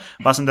flexibler,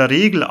 was in der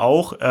Regel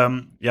auch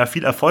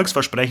viel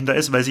erfolgsversprechender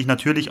ist, weil sich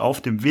natürlich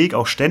auf dem Weg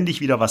auch ständig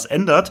wieder was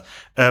ändert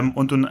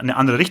und du eine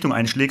andere Richtung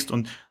einschlägst,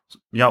 und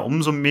ja,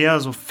 umso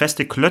mehr so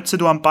feste Klötze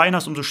du am Bein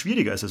hast, umso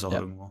schwieriger ist es auch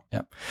irgendwo.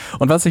 Ja.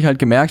 Und was ich halt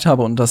gemerkt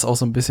habe, und das ist auch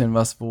so ein bisschen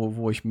was,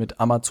 wo ich mit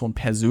Amazon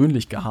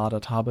persönlich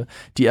gehadert habe,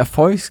 die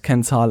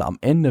Erfolgskennzahl am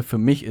Ende für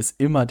mich ist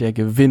immer der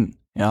Gewinn.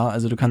 Ja,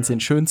 also du kannst den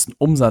schönsten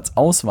Umsatz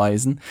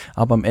ausweisen,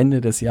 aber am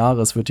Ende des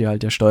Jahres wird dir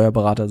halt der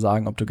Steuerberater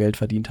sagen, ob du Geld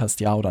verdient hast,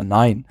 ja oder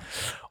nein.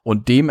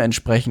 Und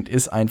dementsprechend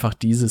ist einfach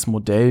dieses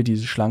Modell,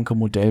 dieses schlanke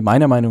Modell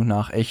meiner Meinung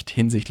nach echt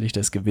hinsichtlich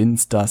des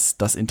Gewinns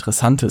das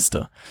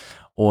Interessanteste.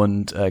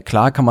 Und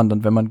klar kann man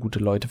dann, wenn man gute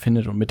Leute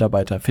findet und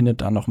Mitarbeiter findet,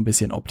 da noch ein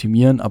bisschen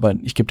optimieren, aber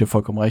ich gebe dir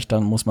vollkommen recht,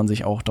 dann muss man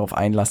sich auch darauf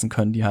einlassen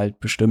können, die halt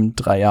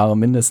bestimmt 3 Jahre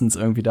mindestens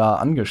irgendwie da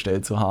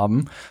angestellt zu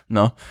haben,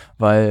 ne?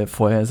 Weil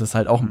vorher ist es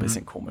halt auch ein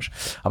bisschen komisch.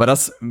 Aber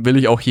das will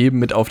ich auch jedem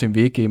mit auf den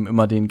Weg geben,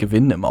 immer den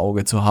Gewinn im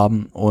Auge zu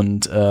haben,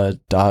 und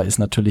da ist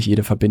natürlich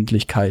jede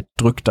Verbindlichkeit,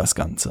 drückt das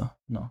Ganze,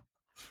 ne?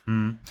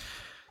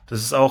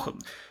 Das ist auch,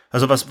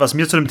 also was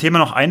mir zu dem Thema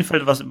noch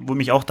einfällt, wo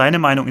mich auch deine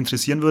Meinung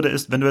interessieren würde,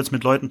 ist, wenn du jetzt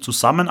mit Leuten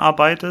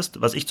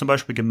zusammenarbeitest, was ich zum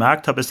Beispiel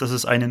gemerkt habe, ist, dass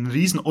es einen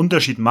riesen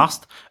Unterschied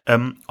macht,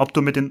 ob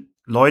du mit den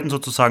Leuten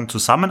sozusagen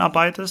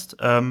zusammenarbeitest,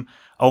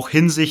 auch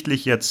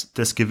hinsichtlich jetzt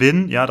des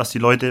Gewinns, ja, dass die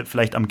Leute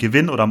vielleicht am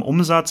Gewinn oder am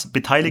Umsatz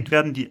beteiligt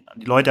werden, die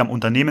Leute am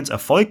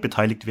Unternehmenserfolg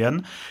beteiligt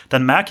werden,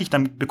 dann merke ich,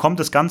 dann bekommt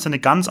das Ganze eine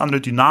ganz andere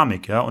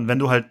Dynamik, ja, und wenn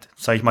du halt,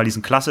 sag ich mal,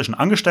 diesen klassischen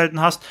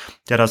Angestellten hast,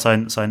 der da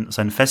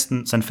seinen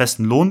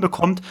festen Lohn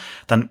bekommt,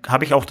 dann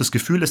habe ich auch das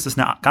Gefühl, ist das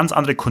eine ganz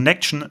andere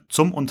Connection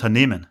zum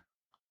Unternehmen.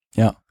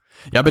 Ja.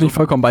 Ja, bin ich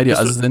vollkommen bei dir.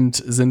 Also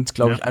sind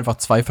glaube ich, einfach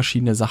 2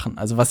 verschiedene Sachen.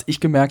 Also was ich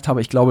gemerkt habe,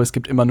 ich glaube, es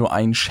gibt immer nur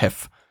einen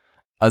Chef.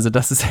 Also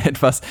das ist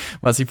etwas,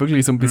 was ich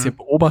wirklich so ein bisschen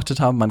beobachtet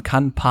habe. Man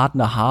kann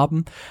Partner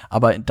haben,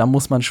 aber da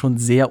muss man schon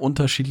sehr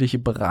unterschiedliche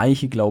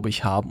Bereiche, glaube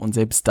ich, haben. Und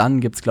selbst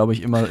dann gibt's, glaube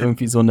ich, immer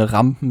irgendwie so eine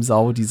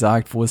Rampensau, die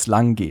sagt, wo es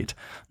lang geht.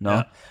 Ne?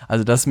 Ja.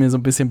 Also das ist mir so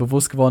ein bisschen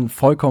bewusst geworden.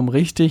 Vollkommen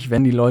richtig,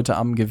 wenn die Leute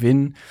am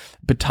Gewinn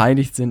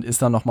beteiligt sind,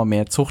 ist da noch mal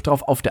mehr Zucht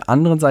drauf. Auf der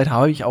anderen Seite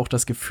habe ich auch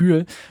das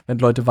Gefühl, wenn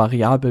Leute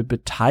variabel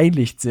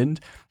beteiligt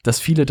sind,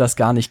 dass viele das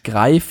gar nicht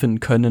greifen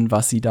können,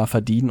 was sie da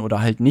verdienen oder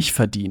halt nicht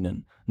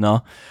verdienen.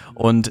 Ne?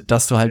 Und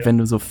dass du halt, wenn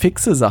du so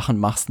fixe Sachen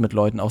machst mit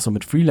Leuten, auch so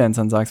mit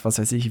Freelancern, sagst, was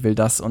weiß ich will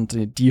das und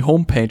die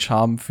Homepage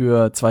haben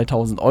für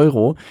 2.000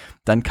 €,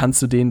 dann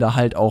kannst du denen da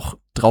halt auch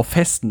drauf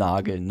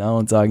festnageln, ne?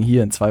 Und sagen,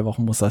 hier, in 2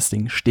 Wochen muss das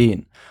Ding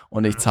stehen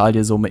und ich zahle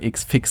dir Summe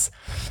X fix.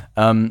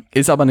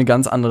 Ist aber eine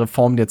ganz andere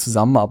Form der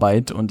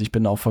Zusammenarbeit, und ich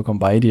bin auch vollkommen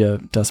bei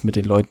dir, dass mit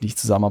den Leuten, die ich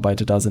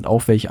zusammenarbeite, da sind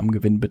auch welche am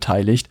Gewinn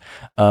beteiligt,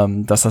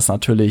 dass das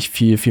natürlich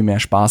viel, viel mehr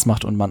Spaß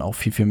macht und man auch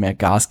viel, viel mehr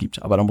Gas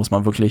gibt. Aber da muss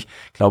man wirklich,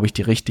 glaube ich,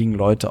 die richtigen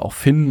Leute auch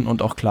finden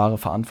und auch klare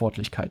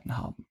Verantwortlichkeiten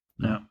haben.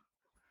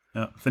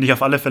 Ja, finde ich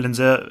auf alle Fälle ein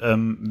sehr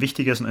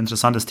wichtiges und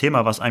interessantes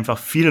Thema, was einfach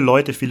viele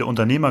Leute, viele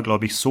Unternehmer,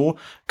 glaube ich, so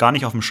gar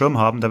nicht auf dem Schirm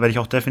haben. Da werde ich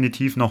auch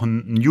definitiv noch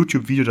ein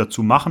YouTube-Video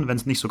dazu machen, wenn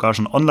es nicht sogar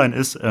schon online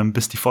ist,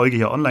 bis die Folge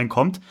hier online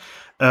kommt.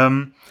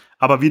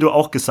 Aber wie du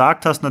auch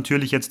gesagt hast,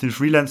 natürlich jetzt den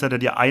Freelancer, der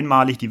dir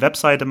einmalig die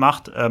Webseite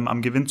macht,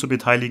 am Gewinn zu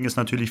beteiligen, ist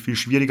natürlich viel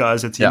schwieriger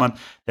als jetzt jemand,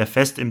 der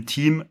fest im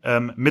Team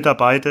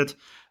mitarbeitet.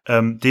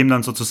 Dem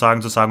dann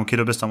sozusagen zu sagen, okay,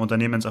 du bist am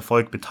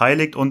Unternehmenserfolg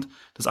beteiligt. Und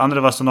das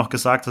andere, was du noch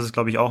gesagt hast, ist,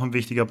 glaube ich, auch ein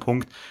wichtiger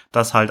Punkt,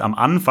 dass halt am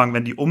Anfang,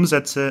 wenn die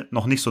Umsätze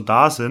noch nicht so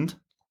da sind,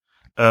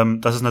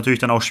 dass es natürlich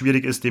dann auch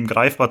schwierig ist, dem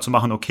greifbar zu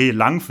machen, okay,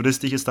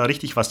 langfristig ist da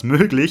richtig was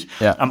möglich.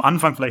 Ja. Am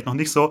Anfang vielleicht noch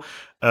nicht so,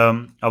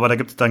 aber da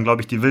gibt es dann,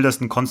 glaube ich, die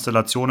wildesten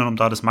Konstellationen, um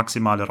da das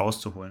Maximale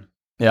rauszuholen.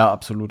 Ja,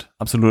 absolut,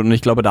 absolut. Und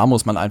ich glaube, da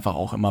muss man einfach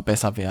auch immer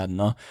besser werden,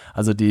 ne?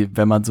 Also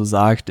wenn man so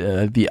sagt,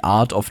 the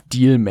art of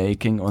deal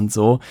making und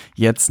so,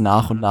 jetzt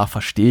nach und nach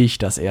verstehe ich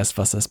das erst,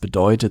 was das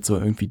bedeutet, so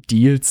irgendwie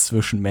Deals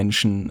zwischen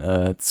Menschen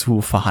zu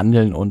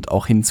verhandeln und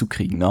auch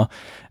hinzukriegen, ne?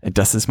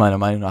 Das ist meiner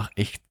Meinung nach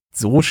echt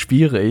so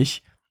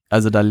schwierig.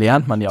 Also da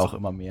lernt man ja auch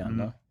immer mehr,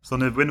 ne? So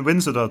eine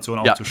Win-Win-Situation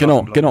auch Ja, zu genau,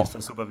 schaffen, glaube ich, genau. ist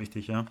das super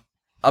wichtig, ja.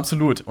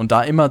 Absolut. Und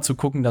da immer zu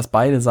gucken, dass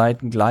beide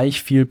Seiten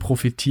gleich viel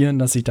profitieren,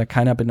 dass sich da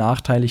keiner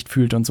benachteiligt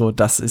fühlt und so,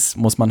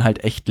 muss man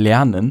halt echt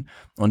lernen.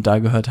 Und da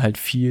gehört halt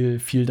viel,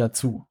 viel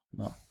dazu.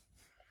 Ja.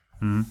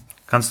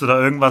 Kannst du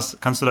da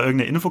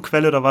irgendeine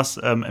Infoquelle oder was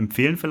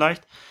empfehlen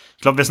vielleicht?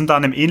 Ich glaube, wir sind da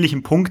an einem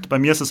ähnlichen Punkt. Bei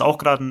mir ist es auch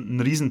gerade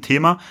ein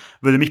Riesenthema.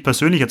 Würde mich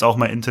persönlich jetzt auch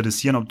mal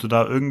interessieren, ob du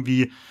da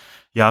irgendwie,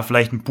 ja,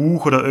 vielleicht ein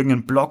Buch oder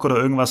irgendeinen Blog oder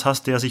irgendwas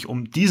hast, der sich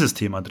um dieses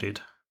Thema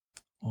dreht.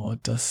 Oh,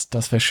 das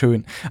wäre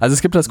schön. Also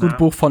es gibt das gute Ja.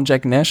 Buch von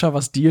Jack Nasher,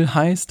 was Deal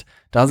heißt.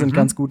 Da sind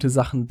ganz Mhm. gute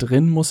Sachen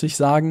drin, muss ich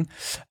sagen.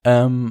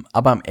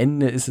 Aber am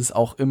Ende ist es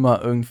auch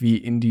immer irgendwie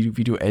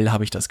individuell,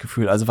 habe ich das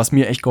Gefühl. Also was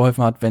mir echt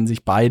geholfen hat, wenn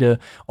sich beide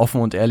offen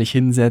und ehrlich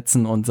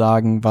hinsetzen und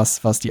sagen,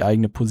 was die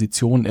eigene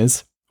Position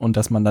ist und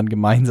dass man dann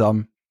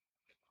gemeinsam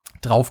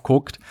drauf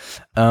guckt.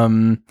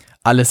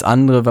 Alles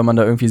andere, wenn man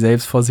da irgendwie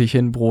selbst vor sich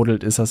hin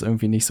brodelt, ist das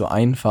irgendwie nicht so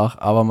einfach,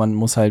 aber man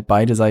muss halt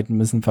beide Seiten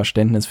müssen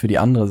Verständnis für die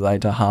andere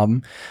Seite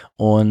haben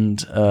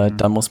und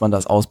dann muss man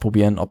das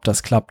ausprobieren, ob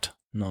das klappt.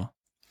 No.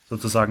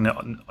 Sozusagen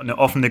eine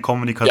offene Ja,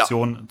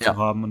 Kommunikation ja. zu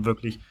haben und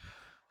wirklich.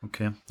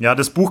 Okay. Ja,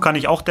 das Buch kann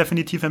ich auch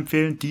definitiv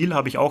empfehlen. Deal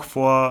habe ich auch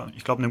vor,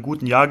 ich glaube, einem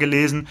guten Jahr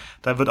gelesen.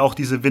 Da wird auch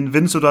diese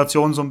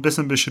Win-Win-Situation so ein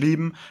bisschen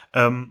beschrieben.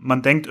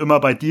 Man denkt immer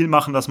bei Deal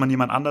machen, dass man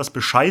jemand anders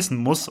bescheißen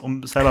muss,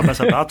 um selber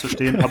besser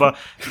dazustehen. Aber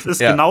das ist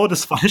Ja, genau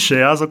das Falsche.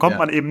 Ja, so kommt ja.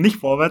 man eben nicht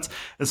vorwärts.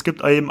 Es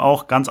gibt eben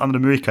auch ganz andere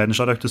Möglichkeiten.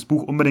 Schaut euch das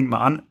Buch unbedingt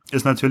mal an.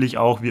 Ist natürlich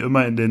auch wie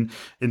immer in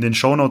den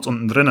Shownotes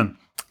unten drinnen.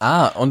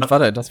 Und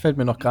warte, das fällt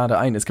mir noch gerade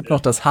ein. Es gibt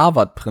noch das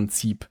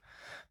Harvard-Prinzip.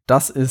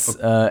 Das ist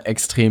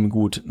extrem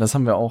gut. Das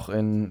haben wir auch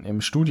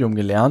im Studium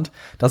gelernt.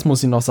 Das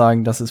muss ich noch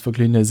sagen, das ist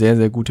wirklich eine sehr,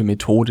 sehr gute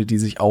Methode, die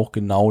sich auch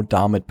genau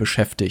damit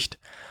beschäftigt.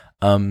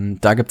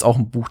 Da gibt's auch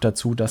ein Buch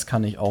dazu, das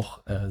kann ich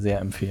auch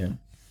sehr empfehlen.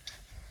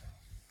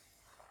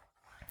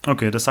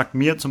 Okay, das sagt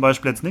mir zum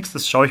Beispiel jetzt nichts.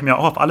 Das schaue ich mir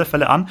auch auf alle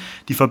Fälle an.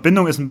 Die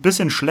Verbindung ist ein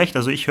bisschen schlecht.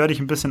 Also ich höre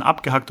dich ein bisschen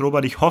abgehackt,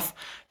 Robert. Ich hoffe,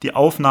 die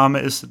Aufnahme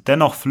ist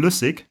dennoch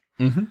flüssig.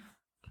 Mhm.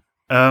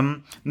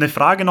 Eine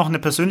Frage noch, eine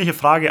persönliche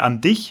Frage an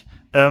dich.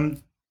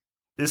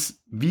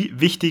 Ist, wie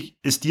wichtig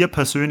ist dir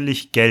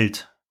persönlich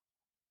Geld?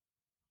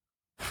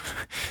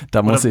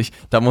 Oder,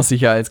 Da muss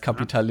ich ja als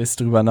Kapitalist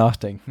drüber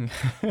nachdenken.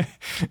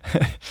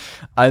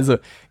 Also,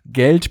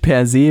 Geld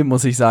per se,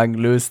 muss ich sagen,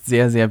 löst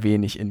sehr, sehr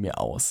wenig in mir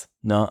aus.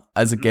 Ne?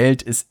 Also,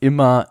 Geld ist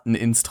immer ein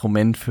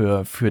Instrument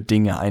für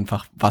Dinge,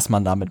 einfach, was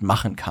man damit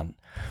machen kann.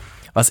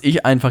 Was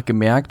ich einfach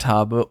gemerkt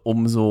habe,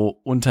 umso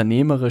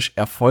unternehmerisch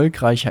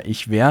erfolgreicher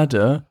ich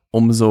werde,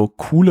 umso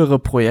coolere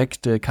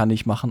Projekte kann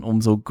ich machen,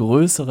 umso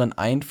größeren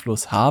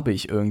Einfluss habe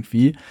ich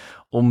irgendwie,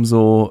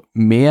 umso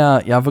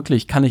mehr, ja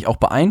wirklich, kann ich auch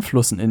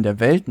beeinflussen in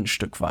der Welt ein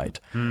Stück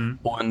weit.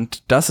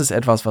 Und das ist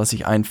etwas, was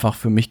ich einfach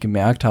für mich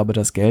gemerkt habe,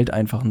 dass Geld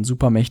einfach ein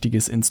super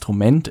mächtiges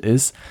Instrument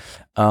ist,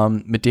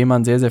 mit dem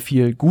man sehr, sehr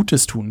viel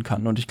Gutes tun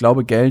kann. Und ich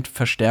glaube, Geld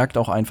verstärkt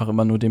auch einfach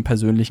immer nur den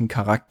persönlichen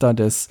Charakter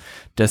des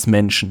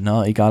Menschen,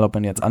 ne? Egal, ob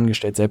man jetzt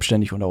angestellt,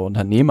 selbstständig oder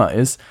Unternehmer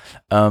ist.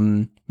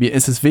 Mir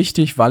ist es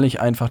wichtig, weil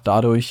ich einfach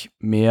dadurch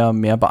mehr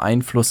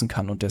beeinflussen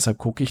kann. Und deshalb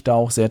gucke ich da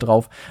auch sehr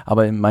drauf.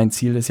 Aber mein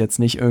Ziel ist jetzt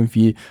nicht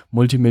irgendwie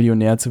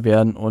Multimillionär zu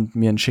werden und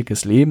mir ein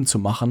schickes Leben zu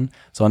machen,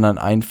 sondern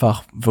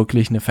einfach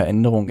wirklich eine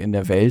Veränderung in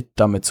der Welt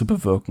damit zu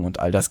bewirken.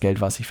 Und all das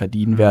Geld, was ich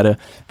verdienen werde,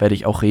 werde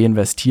ich auch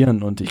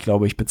reinvestieren. Und ich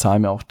glaube, ich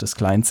bezahle mir auch das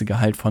kleinste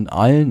Gehalt von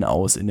allen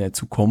aus in der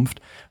Zukunft,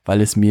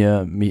 weil es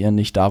mir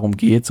nicht darum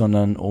geht,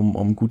 sondern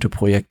um gute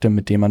Projekte,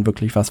 mit denen man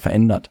wirklich was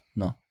verändert.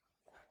 Ne?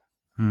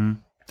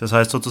 das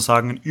heißt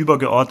sozusagen ein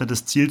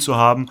übergeordnetes Ziel zu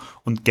haben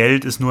und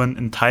Geld ist nur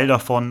ein Teil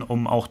davon,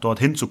 um auch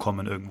dorthin zu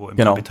kommen irgendwo im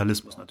Genau.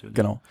 Kapitalismus natürlich.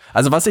 Genau.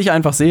 Also was ich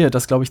einfach sehe,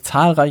 dass, glaube ich,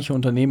 zahlreiche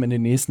Unternehmen in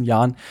den nächsten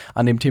Jahren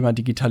an dem Thema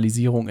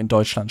Digitalisierung in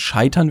Deutschland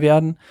scheitern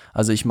werden.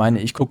 Also ich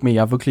meine, ich gucke mir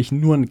ja wirklich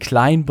nur einen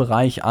kleinen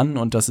Bereich an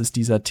und das ist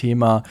dieser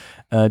Thema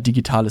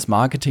digitales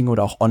Marketing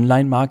oder auch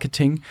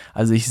Online-Marketing.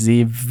 Also ich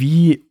sehe,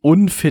 wie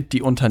unfit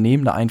die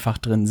Unternehmen da einfach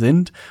drin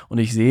sind und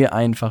ich sehe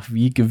einfach,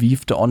 wie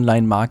gewiefte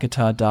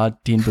Online-Marketer da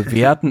den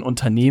bewährten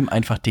Unternehmen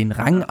einfach den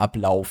Rang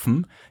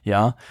ablaufen,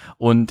 ja,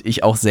 und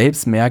ich auch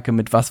selbst merke,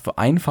 mit was für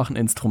einfachen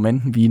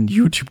Instrumenten wie ein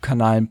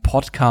YouTube-Kanal, ein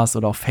Podcast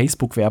oder auch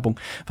Facebook-Werbung,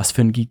 was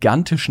für einen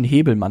gigantischen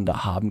Hebel man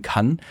da haben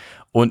kann.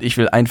 Und ich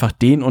will einfach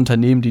den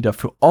Unternehmen, die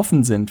dafür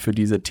offen sind für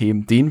diese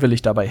Themen, denen will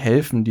ich dabei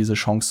helfen, diese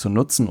Chance zu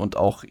nutzen und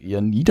auch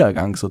ihren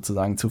Niedergang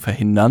sozusagen zu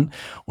verhindern.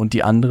 Und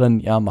die anderen,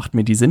 ja, macht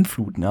mir die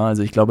Sinnflut. Ne?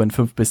 Also ich glaube, in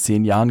 5 bis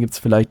 10 Jahren gibt es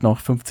vielleicht noch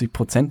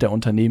 50% der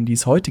Unternehmen, die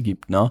es heute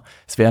gibt. Ne?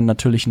 Es werden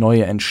natürlich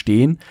neue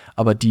entstehen,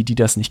 aber die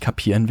das nicht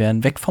kapieren,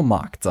 werden weg vom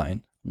Markt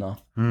sein. Ne?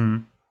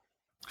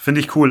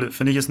 Finde ich cool.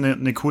 Finde ich ist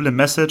eine coole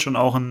Message und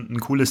auch ein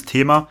cooles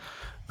Thema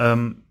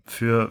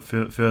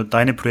für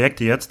deine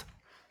Projekte jetzt.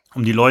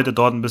 um die Leute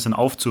dort ein bisschen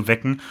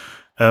aufzuwecken,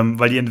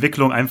 weil die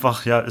Entwicklung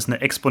einfach, ist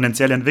eine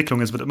exponentielle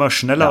Entwicklung. Es wird immer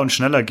schneller und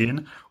schneller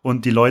gehen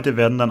und die Leute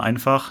werden dann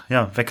einfach,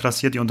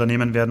 wegrasiert. Die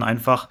Unternehmen werden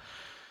einfach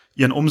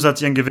ihren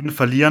Umsatz, ihren Gewinn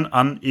verlieren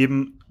an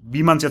eben,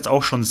 wie man es jetzt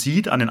auch schon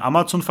sieht, an den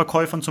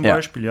Amazon-Verkäufern zum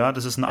Beispiel. Ja,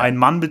 das ist ein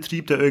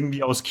Ein-Mann-Betrieb, der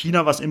irgendwie aus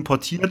China was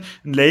importiert,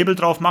 ein Label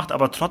drauf macht,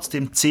 aber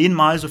trotzdem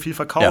 10-mal so viel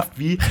verkauft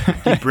wie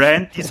die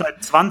Brand, die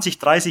seit 20,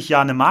 30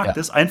 Jahren im Markt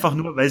ist, einfach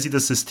nur, weil sie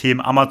das System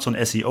Amazon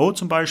SEO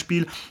zum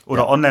Beispiel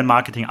oder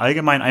Online-Marketing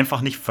allgemein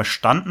einfach nicht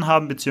verstanden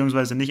haben,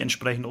 beziehungsweise nicht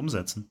entsprechend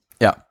umsetzen.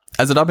 Ja,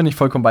 also da bin ich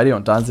vollkommen bei dir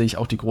und da sehe ich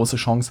auch die große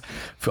Chance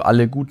für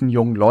alle guten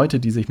jungen Leute,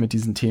 die sich mit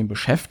diesen Themen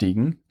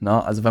beschäftigen. Na,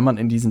 also wenn man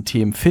in diesen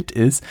Themen fit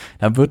ist,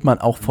 dann wird man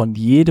auch von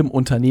jedem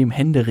Unternehmen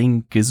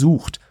händeringend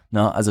gesucht.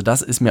 Na, also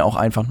das ist mir auch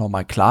einfach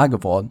nochmal klar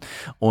geworden.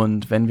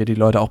 Und wenn wir die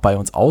Leute auch bei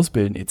uns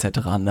ausbilden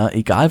etc.,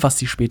 egal was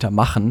sie später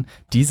machen,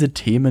 diese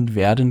Themen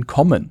werden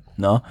kommen.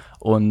 Ne?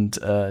 Und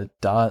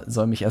da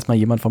soll mich erstmal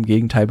jemand vom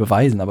Gegenteil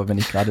beweisen. Aber wenn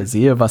ich gerade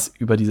sehe, was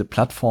über diese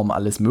Plattform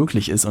alles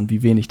möglich ist und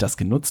wie wenig das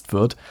genutzt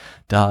wird,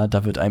 da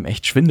wird einem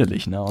echt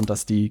schwindelig. Ne? Und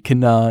dass die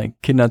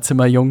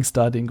Kinderzimmerjungs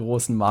da den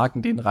großen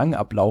Marken den Rang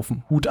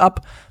ablaufen, Hut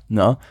ab.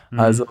 Ne?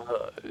 Also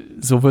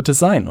so wird es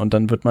sein. Und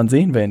dann wird man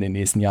sehen, wer in den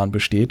nächsten Jahren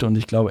besteht. Und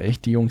ich glaube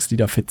echt, die Jungs, die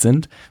da fit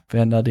sind,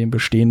 werden da den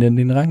Bestehenden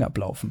den Rang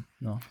ablaufen.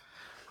 Ne?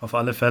 Auf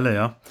alle Fälle,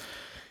 ja.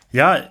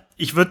 Ja,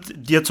 ich würde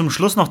dir zum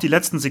Schluss noch die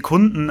letzten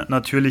Sekunden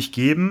natürlich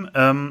geben,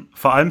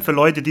 vor allem für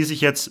Leute, die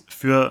sich jetzt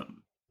für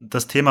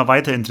das Thema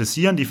weiter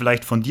interessieren, die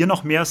vielleicht von dir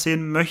noch mehr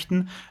sehen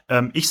möchten.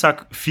 Ich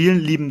sag vielen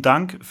lieben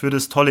Dank für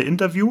das tolle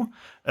Interview.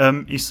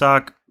 Ich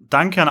sag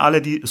danke an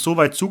alle, die so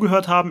weit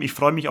zugehört haben. Ich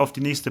freue mich auf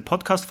die nächste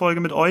Podcast-Folge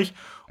mit euch.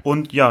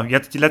 Und ja,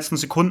 jetzt die letzten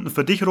Sekunden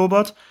für dich,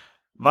 Robert.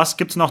 Was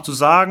gibt's noch zu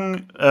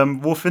sagen?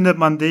 Wo findet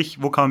man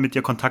dich? Wo kann man mit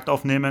dir Kontakt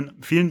aufnehmen?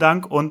 Vielen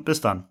Dank und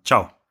bis dann.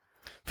 Ciao.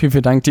 Vielen,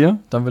 vielen Dank dir.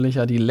 Dann will ich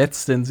ja die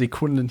letzten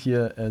Sekunden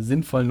hier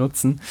sinnvoll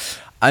nutzen.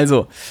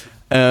 Also,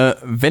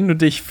 wenn du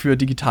dich für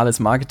digitales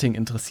Marketing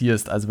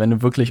interessierst, also wenn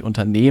du wirklich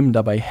Unternehmen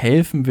dabei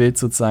helfen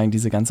willst, sozusagen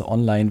diese ganze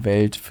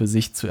Online-Welt für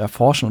sich zu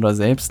erforschen oder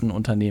selbst ein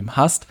Unternehmen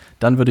hast,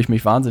 dann würde ich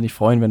mich wahnsinnig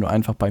freuen, wenn du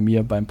einfach bei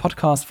mir beim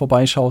Podcast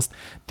vorbeischaust.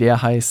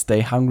 Der heißt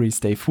Stay Hungry,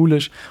 Stay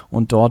Foolish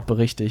und dort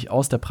berichte ich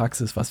aus der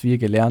Praxis, was wir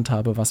gelernt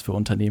haben, was für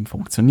Unternehmen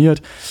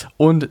funktioniert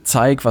und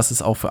zeige, was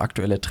es auch für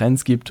aktuelle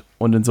Trends gibt.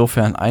 Und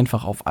insofern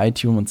einfach auf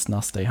iTunes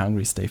nach Stay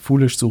Hungry, Stay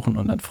Foolish suchen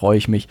und dann freue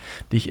ich mich,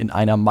 dich in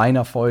einer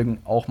meiner Folgen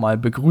auch mal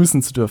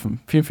begrüßen zu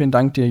dürfen. Vielen, vielen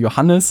Dank dir,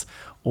 Johannes,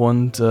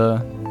 und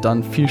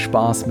dann viel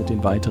Spaß mit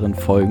den weiteren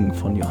Folgen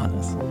von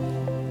Johannes.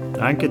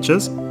 Danke,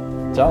 tschüss.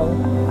 Ciao.